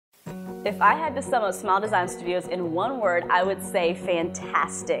If I had to sum up Smile Design Studios in one word, I would say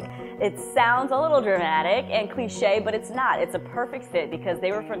fantastic. It sounds a little dramatic and cliche, but it's not. It's a perfect fit because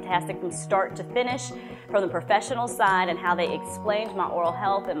they were fantastic from start to finish, from the professional side and how they explained my oral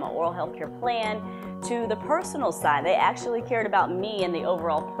health and my oral health care plan, to the personal side. They actually cared about me and the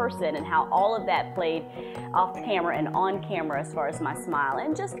overall person and how all of that played off camera and on camera as far as my smile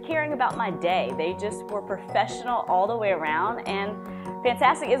and just caring about my day. They just were professional all the way around, and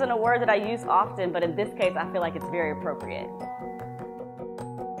fantastic isn't a word that I use often, but in this case I feel like it's very appropriate.